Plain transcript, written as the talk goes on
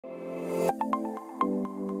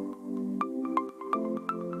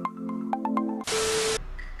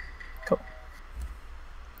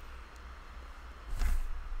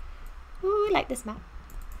this map.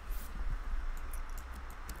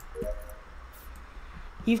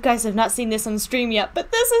 You guys have not seen this on stream yet, but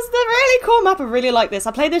this is the really cool map. I really like this.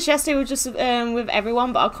 I played this yesterday with just with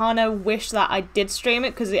everyone, but I kind of wish that I did stream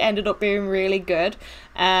it because it ended up being really good.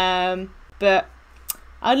 But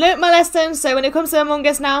I learnt my lesson, so when it comes to Among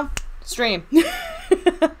Us now, stream.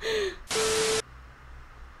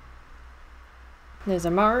 There's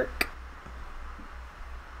a mark.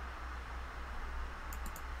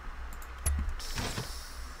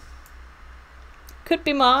 Could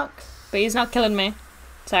be Mark, but he's not killing me.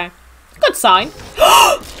 So, good sign.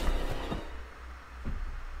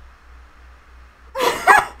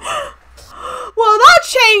 Well, that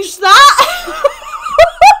changed that.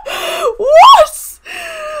 What?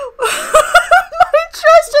 My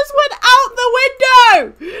trust just went out the window.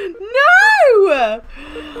 No.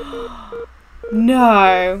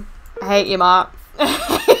 No. I hate you, Mark.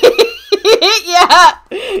 Yeah.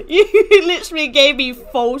 You literally gave me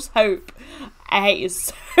false hope. I hate you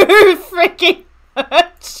so freaking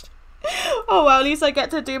much. Oh well, at least I get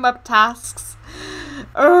to do my tasks.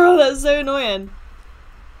 Oh, that's so annoying.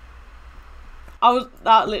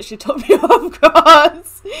 That literally took me off guard.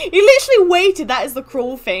 He literally waited. That is the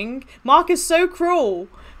cruel thing. Mark is so cruel.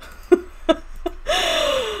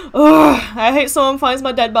 Oh, I hope someone finds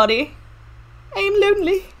my dead body. I am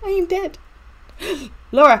lonely. I am dead.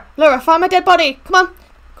 Laura, find my dead body. Come on,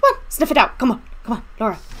 sniff it out. Come on,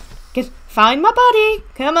 Laura. Find my body.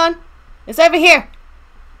 Come on. It's over here.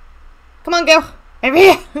 Come on, girl. Over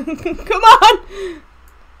here. Come on.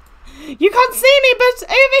 You can't see me, but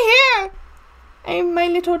over here. My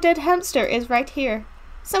little dead hamster is right here.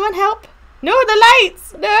 Someone help. No, the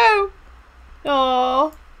lights. No.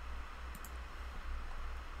 Aww.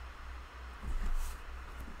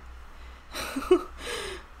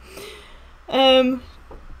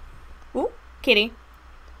 Oh, kitty.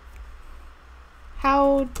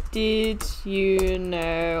 How did you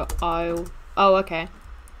know I... Oh, okay.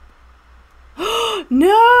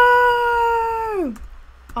 No!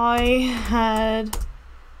 I had...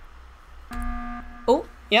 Oh,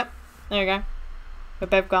 yep. There we go. We're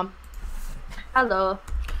both gone. Hello.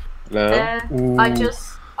 Hello.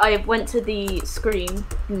 I went to the screen.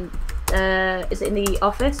 Is it in the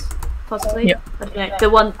office? Possibly? Yeah. I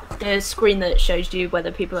don't know. The screen that shows you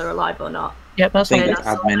whether people are alive or not. Yeah, that's And it. I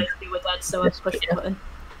saw admin. they were dead, so I pushed the button.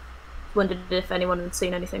 Wondered if anyone had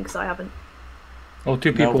seen anything, because I haven't. Oh,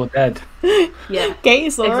 two people are dead. Yeah.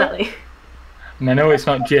 Gaze, exactly. And I know it's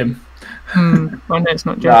not Jim. I know it's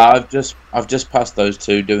not Jim. Nah, I've just passed those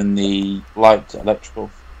two doing the light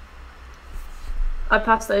electrical. I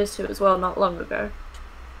passed those two as well not long ago.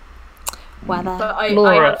 Weather. But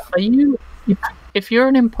Laura, are you... If you're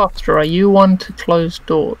an imposter, are you one to close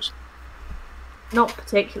doors? Not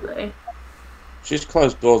particularly. She's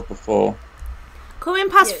closed doors before. Coming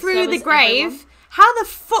past through the grave. Everyone. How the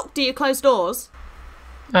fuck do you close doors?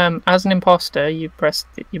 As an imposter, you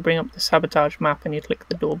bring up the sabotage map and you click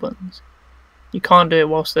the door buttons. You can't do it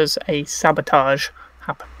whilst there's a sabotage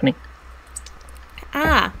happening.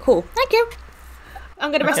 Ah, cool. Thank you.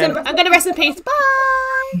 I'm gonna rest in peace.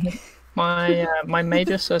 Bye. My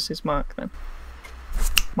major sus is Mark then.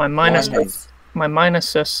 My minor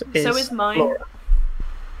sus is So is mine. Laura.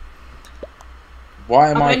 Why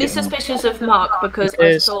am I'm I only getting... suspicious of Mark because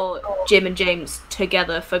I saw Jim and James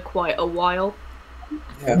together for quite a while.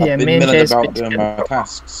 Yeah, Yeah, I've me been and milling Jay's about been doing together. my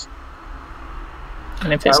tasks.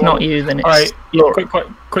 And if it's not you, then it's Alright, Laura.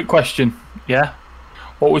 quick question. Yeah?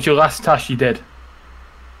 What was your last task you did?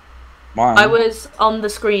 Mine. I was on the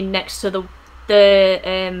screen next to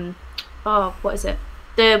the oh, what is it?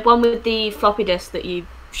 The one with the floppy disk that you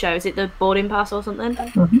show. Is it the boarding pass or something?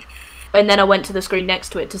 Mm-hmm. And then I went to the screen next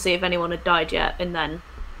to it to see if anyone had died yet, and then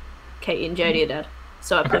Katie and Jodie are dead.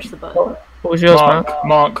 So I pushed the button. What was yours, Mark?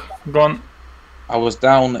 Mark, go on. I was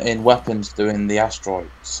down in weapons doing the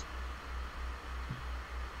asteroids.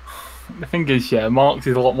 The thing is, yeah, Mark's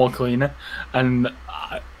is a lot more cleaner, and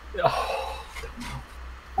I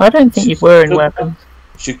don't think you were in weapons.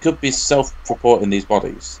 She could be self-reporting these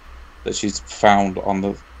bodies that she's found on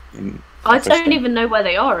the... I don't even know where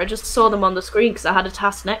they are. I just saw them on the screen because I had a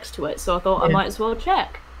task next to it, so I thought I Yeah. might as well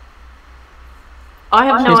check. I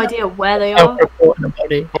have no She's idea where they are. Self-reporting a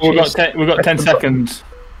body. we've got 10 seconds.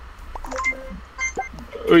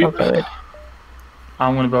 Okay.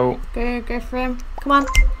 I'm gonna vote. Go for him. Come on.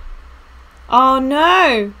 Oh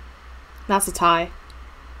no! That's a tie.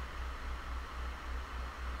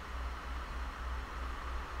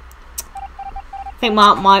 I think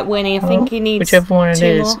Mark might win. I think he needs Whichever one it two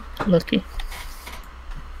is, more. lucky.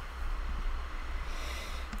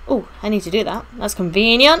 Oh, I need to do that. That's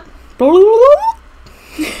convenient.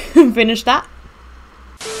 Finish that.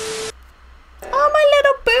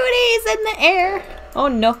 air. Oh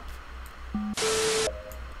no.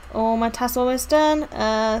 Oh, my task's almost done.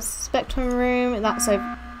 Spectrum room. That's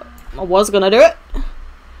over. I was gonna do it.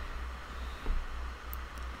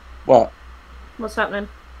 What? What's happening?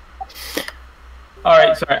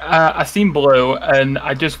 Alright, sorry. I seen blue and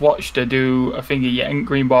I just watched her do a thingy yet and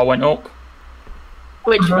green bar went up.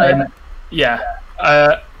 Which blue? Yeah.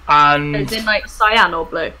 And Is it like cyan or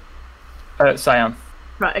blue? cyan.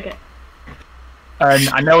 Right, okay. And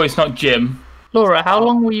I know it's not Jim. Laura, how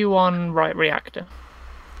long were you on right reactor?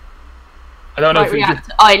 I don't know Right, if it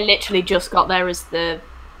reactor. I literally just got there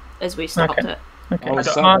as we stopped Okay. it. Okay. I was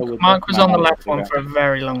sat Mark, there with Mark that was on the man left on one for a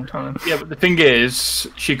very long time. Yeah, but the thing is,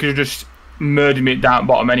 she could have just murdered me down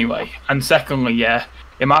bottom anyway. And secondly, yeah,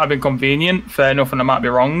 it might have been convenient, fair enough, and I might be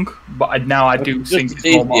wrong. But now I do Just think as it's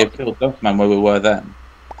more easy to Mark. kill Duffman where we were then.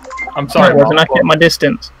 I'm Sorry, sorry, wasn't I Mark, kept my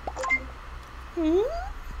distance?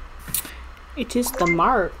 It is the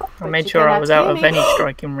mark. I made sure I was out of any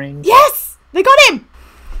striking range. Yes! They got him!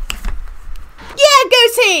 Yeah, go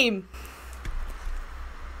team!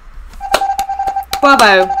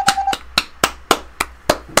 Bravo.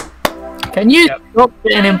 Can you Yep. stop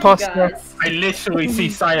being imposter? Guys. I literally see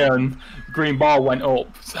cyan, green bar went up.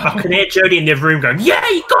 So. I can hear Jodie in the other room going, "Yeah,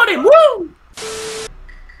 you got him! Woo!"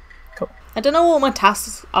 I don't know what my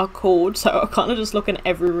tasks are called, so I kind of just look in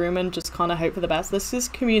every room and just kind of hope for the best. This is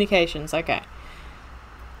communications, okay.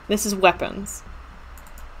 This is weapons.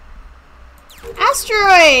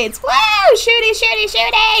 Asteroids! Woo! Shooty, shooty,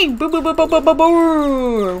 shooting! Boom, boom, boom, boom, boom, boom,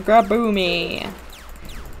 boom! Grab boomy.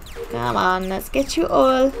 Come on, let's get you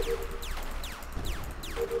all.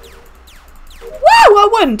 Woo! I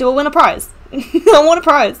won! Do I win a prize? I want a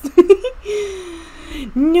prize.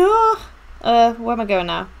 No. Where am I going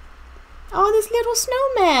now? Oh, this little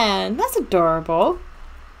snowman. That's adorable.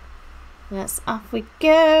 Let's off we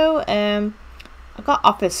go. I got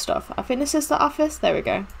office stuff. I think this is the office. There we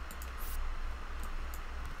go.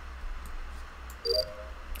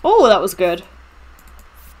 Oh, that was good.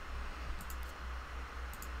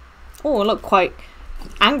 Oh, I look quite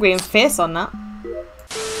angry and fierce on that.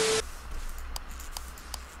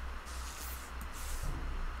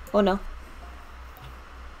 Oh no.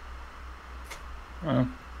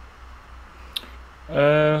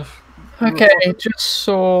 Okay, just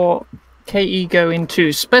saw Katie go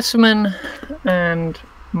into specimen and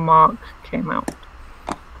Mark came out.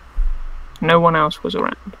 No one else was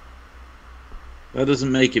around. That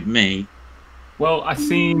doesn't make it me. Well, I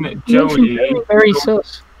seen Jodie. Very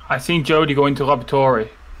sus. I seen Jodie go into laboratory.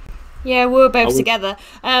 Yeah, we were both was- together.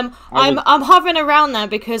 I'm hovering around there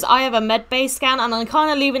because I have a med base scan and I'm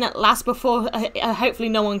kind of leaving it last before hopefully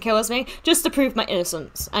no one kills me, just to prove my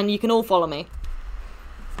innocence. And you can all follow me.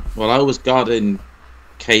 Well, I was guarding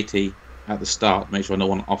Katie at the start, make sure no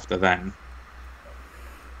one off the then.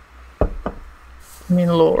 I mean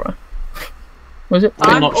Laura. Was it?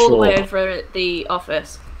 I'm I'm not all the way sure. over at the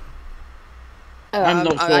office. I'm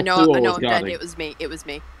not sure I know, who I I know, was I'm dead. guarding. It was me. It was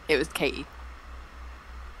me. It was Katie.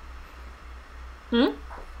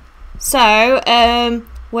 So,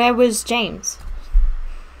 where was James?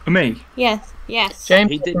 Me? Yes, yes.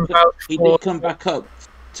 James He did, can vouch he for- did come back up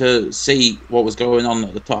to see what was going on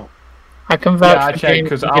at the top. I can vouch Yeah, I for checked, James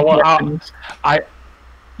 'cause with I wa- weapons.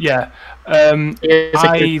 Yeah. He is a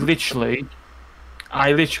I good-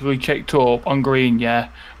 literally checked up on green, yeah,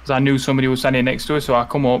 because I knew somebody was standing next to her, so I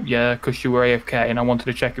come up, yeah, because you were AFK, and I wanted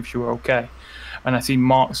to check if she were okay. And I seen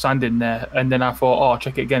Mark standing there, and then I thought, oh, I'll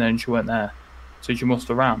check it again, and she weren't there. So she must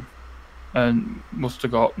have ran. And must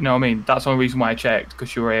have got, you know what I mean? That's the only reason why I checked, because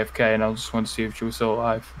she were AFK, and I just wanted to see if she was still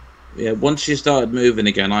alive. Yeah, once she started moving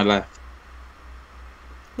again, I left.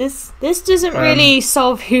 This doesn't really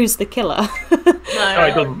solve who's the killer. No,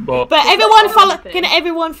 it doesn't, but... But everyone follow. Can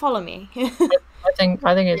everyone follow me? I think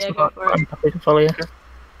it's Yeah, go Mark. for it. I'm happy to follow you.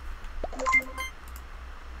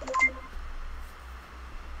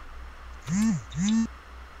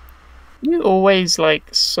 You always like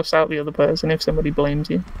suss out the other person if somebody blames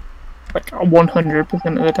you. Like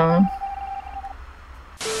 100% of the time.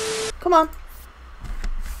 Come on.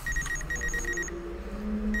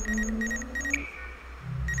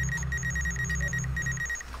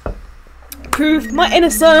 Prove my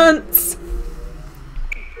innocence.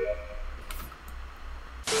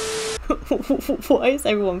 Why is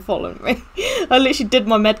everyone following me? I literally did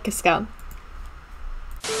my Medca scan.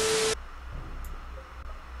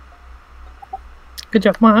 Good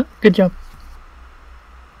job, Mark. Good job.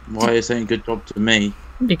 Why are you saying good job to me?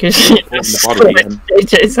 Because you the just body split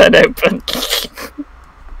JJ's head open.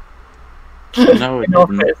 No, I In didn't.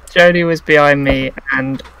 office, Jodie was behind me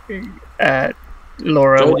and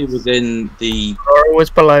Laura Jodie was in the Laura was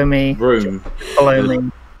below me. room. Below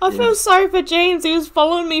me. I feel sorry for James. He was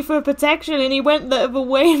following me for protection, and he went the other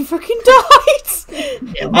way and freaking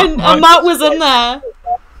died. Yeah, and Mark was in there.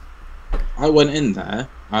 I went in there,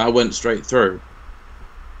 and I went straight through.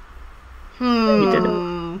 You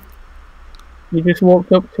didn't. You just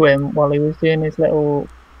walked up to him while he was doing his little,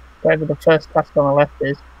 whatever the first task on the left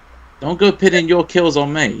is. Don't go pinning your kills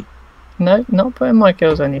on me. No, not putting my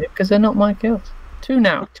kills on you, because they're not my kills. 2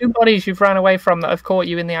 now. 2 bodies you've ran away from that have caught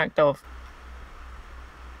you in the act of.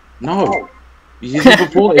 No. You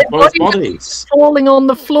reported both bodies. Falling on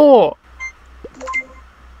the floor.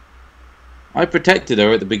 I protected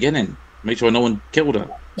her at the beginning. Make sure no one killed her.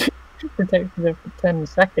 You protected her for 10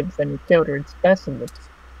 seconds, then you killed her in specimens.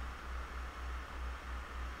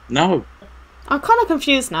 No. I'm kind of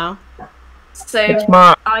confused now. So It's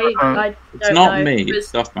Mark. I don't It's not know. me. It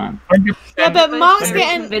It's was Duffman. 100%. Yeah, but Mark's very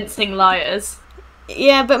getting convincing liars.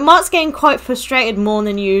 Mark's getting quite frustrated more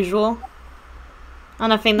than usual,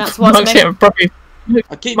 and I think that's what's Mark's making. getting probably.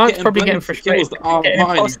 I keep Mark's getting probably blamed getting for frustrated. kills that aren't Getting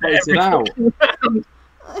mine. tossed Voted every out. fucking round.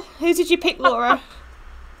 Who did you pick, Laura?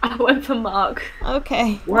 I went for Mark.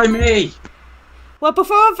 Okay. Why me? Well,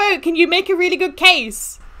 before I vote, can you make a really good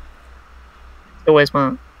case? It's always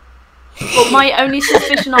Mark. But my only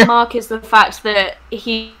suspicion on Mark is the fact that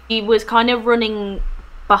he was kind of running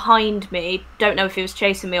behind me. Don't know if he was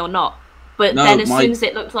chasing me or not. But No, then as my- soon as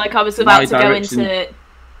it looked like I was about to go direction- into...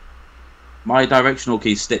 My directional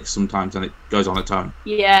key sticks sometimes and it goes on its own.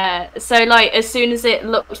 Yeah, so like as soon as it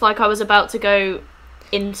looked like I was about to go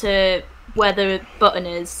into where the button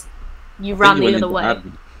is, you I think ran you the went other into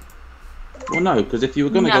way. admin. Well, no, because if you were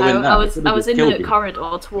going to No, go in there, I was it in killed the you.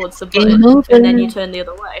 corridor towards the Game button, over. and then you turned the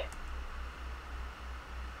other way.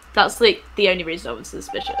 That's like the only reason I was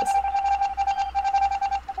suspicious.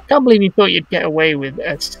 I can't believe you thought you'd get away with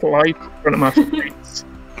a slide in front of my face.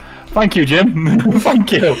 Thank you, Jim.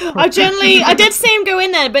 Thank you. I did see him go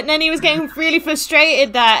in there, but then he was getting really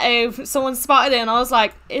frustrated that someone spotted it, and I was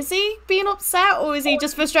like, is he being upset, or is he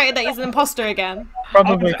just frustrated that he's an imposter again?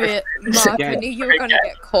 Probably. But Mark, I Again. knew you were gonna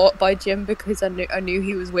get caught by Jim because I knew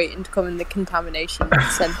he was waiting to come in the contamination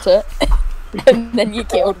centre, and then you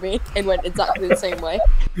killed me and went exactly the same way.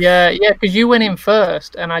 Yeah, because you went in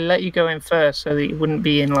first, and I let you go in first so that you wouldn't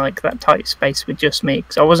be in like that tight space with just me,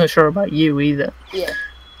 because I wasn't sure about you either. Yeah.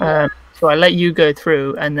 So I let you go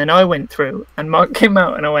through, and then I went through, and Mark came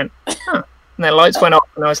out, and I went, huh. And then lights went off,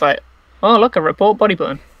 and I was like, oh, look, a report body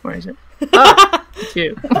button. Where is it? Ah, it's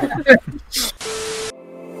you.